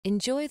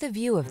Enjoy the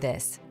view of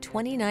this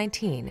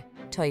 2019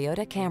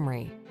 Toyota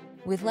Camry.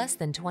 With less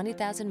than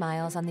 20,000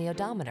 miles on the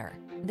odometer,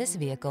 this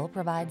vehicle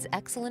provides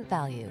excellent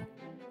value.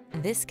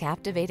 This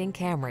captivating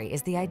Camry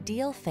is the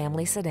ideal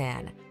family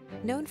sedan.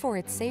 Known for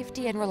its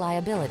safety and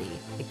reliability,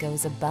 it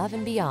goes above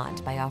and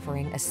beyond by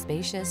offering a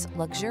spacious,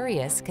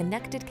 luxurious,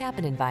 connected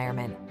cabin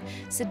environment,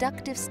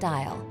 seductive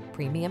style,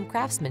 premium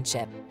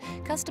craftsmanship,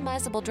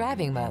 customizable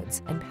driving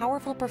modes, and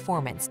powerful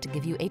performance to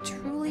give you a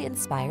truly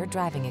inspired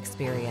driving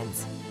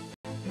experience.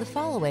 The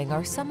following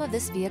are some of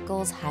this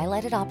vehicle's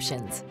highlighted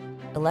options: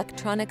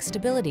 electronic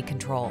stability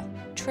control,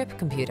 trip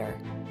computer,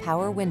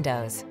 power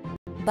windows,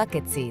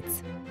 bucket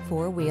seats,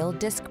 four-wheel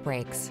disc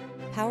brakes,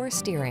 power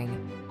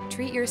steering.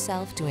 Treat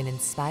yourself to an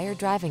inspired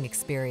driving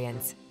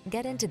experience.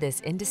 Get into this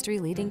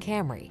industry-leading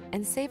Camry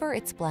and savor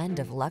its blend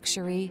of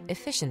luxury,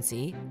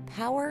 efficiency,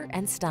 power,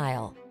 and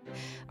style.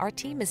 Our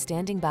team is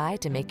standing by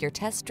to make your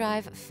test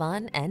drive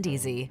fun and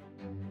easy.